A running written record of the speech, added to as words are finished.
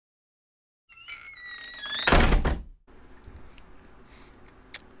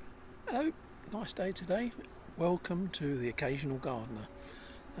Hello, nice day today. Welcome to The Occasional Gardener.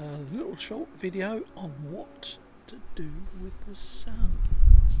 A little short video on what to do with the sun.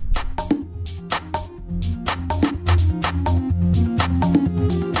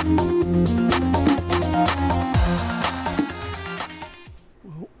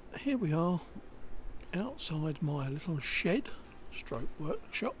 Well, here we are outside my little shed, stroke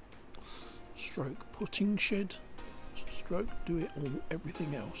workshop, stroke putting shed, stroke do it all,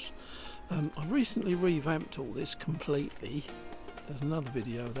 everything else. I've recently revamped all this completely. There's another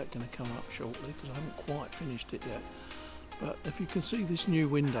video of that going to come up shortly because I haven't quite finished it yet. But if you can see this new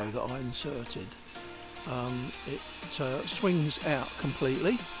window that I inserted, it swings out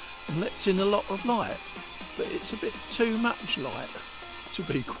completely and lets in a lot of light. But it's a bit too much light, to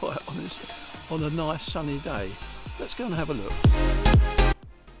be quite honest, on a nice sunny day. Let's go and have a look.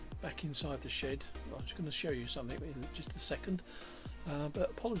 Back inside the shed, I'm just going to show you something in just a second. But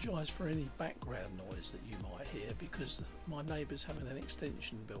apologise for any background noise that you might hear because my neighbour's having an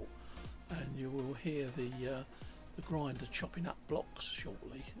extension built, and you will hear the grinder chopping up blocks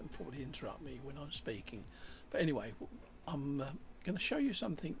shortly and probably interrupt me when I'm speaking. But anyway, I'm going to show you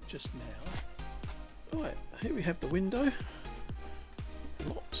something just now. Right, here we have the window.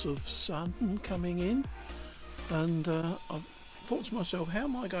 Lots of sun coming in, and I've thought to myself, how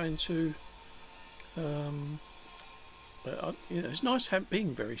am I going to it's nice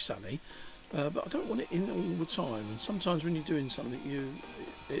being very sunny, but I don't want it in all the time, and sometimes when you're doing something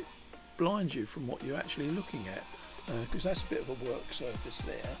it blinds you from what you're actually looking at, because that's a bit of a work surface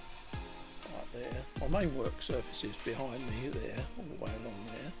there, right there. My main work surface is behind me there, all the way along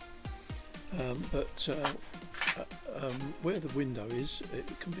there, where the window is,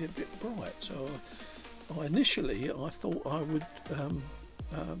 it can be a bit bright, so initially I thought I would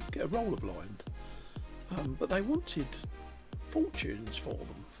get a roller blind. But they wanted fortunes for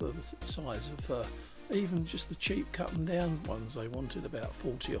them, for the size of even just the cheap cut and down ones. They wanted about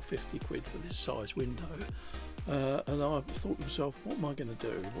 40 or 50 quid for this size window, and I thought to myself, what am I going to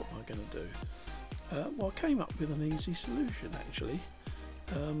do? What am I going to do? Well, I came up with an easy solution actually.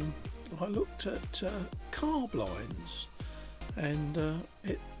 I looked at car blinds, and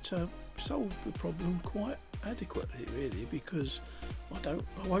it solved the problem quite adequately really, because I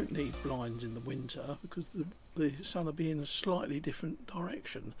won't need blinds in the winter because the sun will be in a slightly different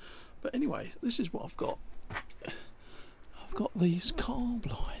direction. But anyway, this is what I've got. I've got these car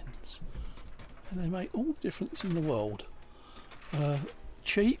blinds, and they make all the difference in the world.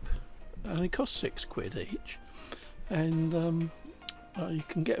 Cheap, and they cost 6 quid each, and you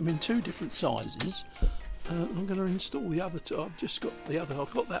can get them in 2 different sizes. I'm going to install the other 2. I've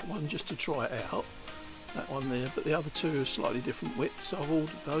got that one just to try it out, that one there, but the other 2 are slightly different widths, so I've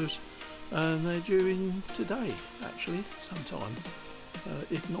ordered those, and they're due in today actually sometime.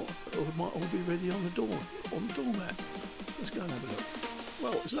 If not, it might all be ready on the doormat. Let's go and have a look.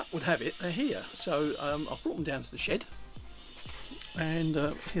 Well, as luck would have it, they're here. So I've brought them down to the shed, and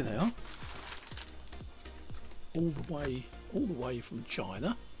here they are, all the way from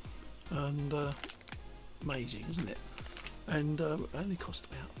China, and amazing, isn't it? And only cost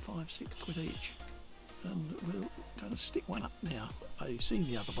about 5-6 quid each. And we're going to stick one up now. You've seen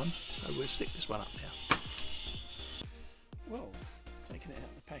the other one, so we'll stick this one up now. Well, taking it out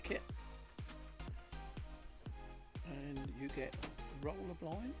of the packet, and you get a roller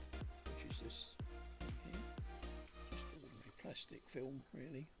blind, which is this thing here, just ordinary plastic film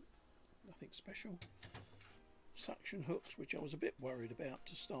really, nothing special. Suction hooks, which I was a bit worried about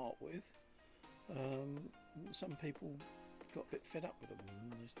to start with. Some people got a bit fed up with them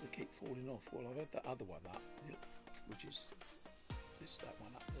and they keep falling off. Well, I've had that other one up, which is that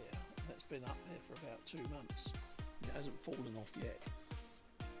one up there, and that's been up there for about 2 months. It hasn't fallen off yet.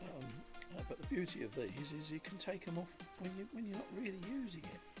 But the beauty of these is you can take them off when you're not really using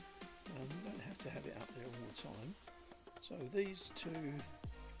it. You don't have to have it up there all the time. So these 2, where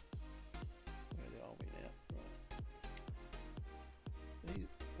are we now? Right.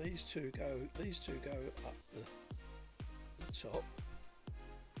 These two go up the top.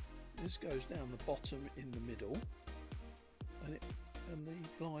 This goes down the bottom in the middle, and the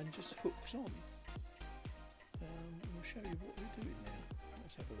blind just hooks on. We'll show you what we're doing now.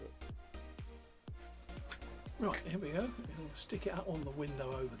 Let's have a look. Right, here we go. I'll stick it up on the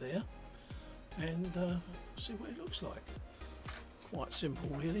window over there, and see what it looks like. Quite simple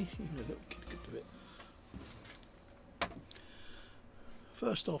really, even a little kid could do it.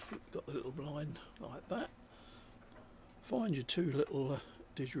 First off, you've got the little blind like that. Find your 2 little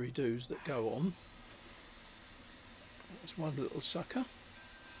didgeridoos that go on. That's one little sucker,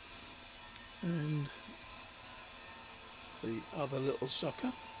 and the other little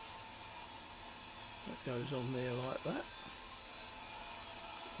sucker. That goes on there like that.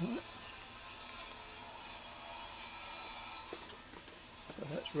 Right. So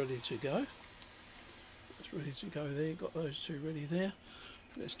that's ready to go. That's ready to go there. Got those two ready there.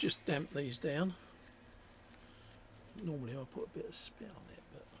 Let's just damp these down. Normally I put a bit of spit on it,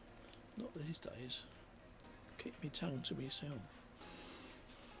 but not these days. Keep my tongue to myself.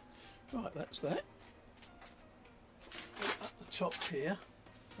 Right, that's that. Up the top here,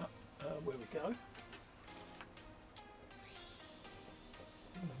 up where we go.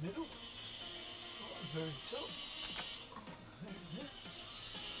 In the middle, right at the very top. There.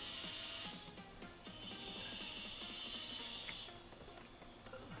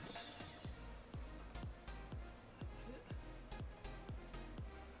 That's it.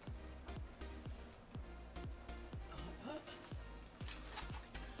 Like that.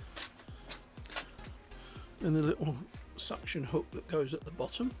 And the little suction hook that goes at the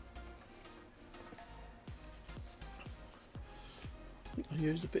bottom. I think I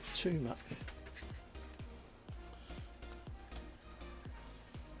used a bit too much.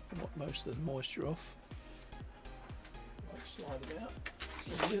 I want most of the moisture off. I'll slide it out.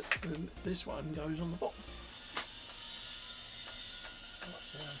 And this one goes on the bottom. Right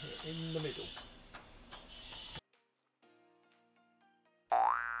down here in the middle.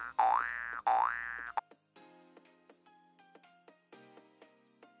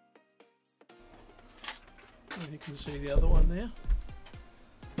 And you can see the other one there.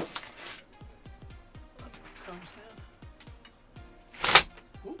 Comes down.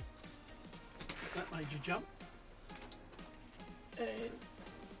 Ooh, that made you jump. And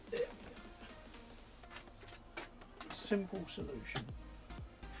there we go. Simple solution.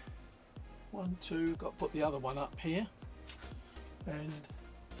 1, 2. Got to put the other one up here, and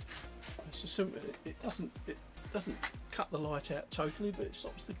it's a simple. It doesn't cut the light out totally, but it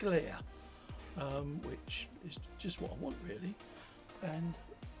stops the glare. Which is just what I want really, and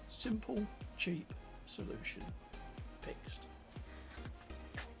simple, cheap solution fixed.